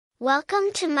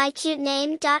Welcome to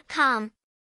mycutename.com.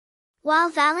 While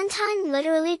Valentine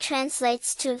literally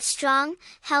translates to strong,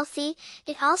 healthy,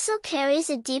 it also carries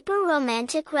a deeper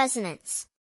romantic resonance.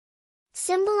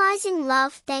 Symbolizing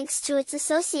love thanks to its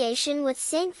association with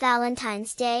Saint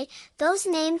Valentine's Day, those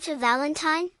named to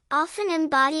Valentine often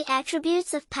embody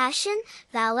attributes of passion,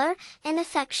 valor, and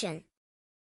affection.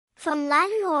 From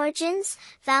Latin origins,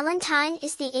 Valentine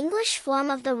is the English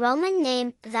form of the Roman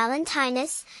name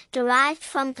Valentinus, derived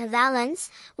from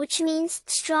valens, which means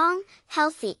strong,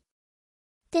 healthy.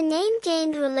 The name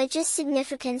gained religious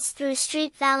significance through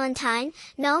St. Valentine,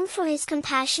 known for his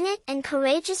compassionate and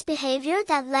courageous behavior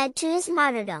that led to his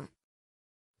martyrdom.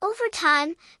 Over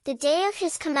time, the day of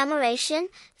his commemoration,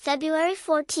 February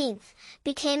 14th,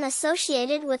 became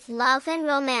associated with love and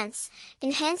romance,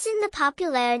 enhancing the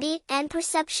popularity and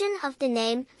perception of the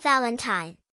name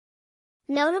Valentine.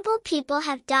 Notable people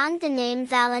have donned the name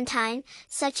Valentine,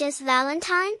 such as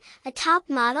Valentine, a top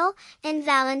model, and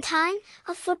Valentine,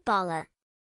 a footballer.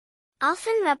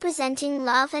 Often representing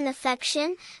love and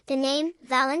affection, the name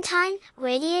Valentine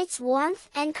radiates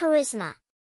warmth and charisma.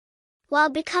 While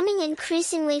becoming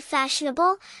increasingly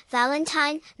fashionable,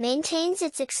 Valentine maintains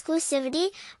its exclusivity,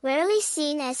 rarely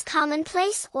seen as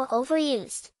commonplace or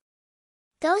overused.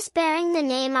 Those bearing the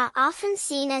name are often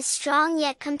seen as strong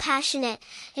yet compassionate,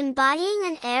 embodying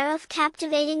an air of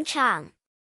captivating charm.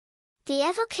 The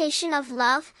evocation of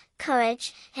love,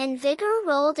 courage, and vigor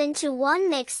rolled into one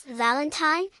makes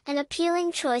Valentine an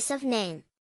appealing choice of name.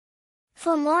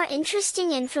 For more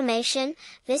interesting information,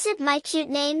 visit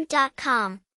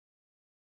mycutename.com.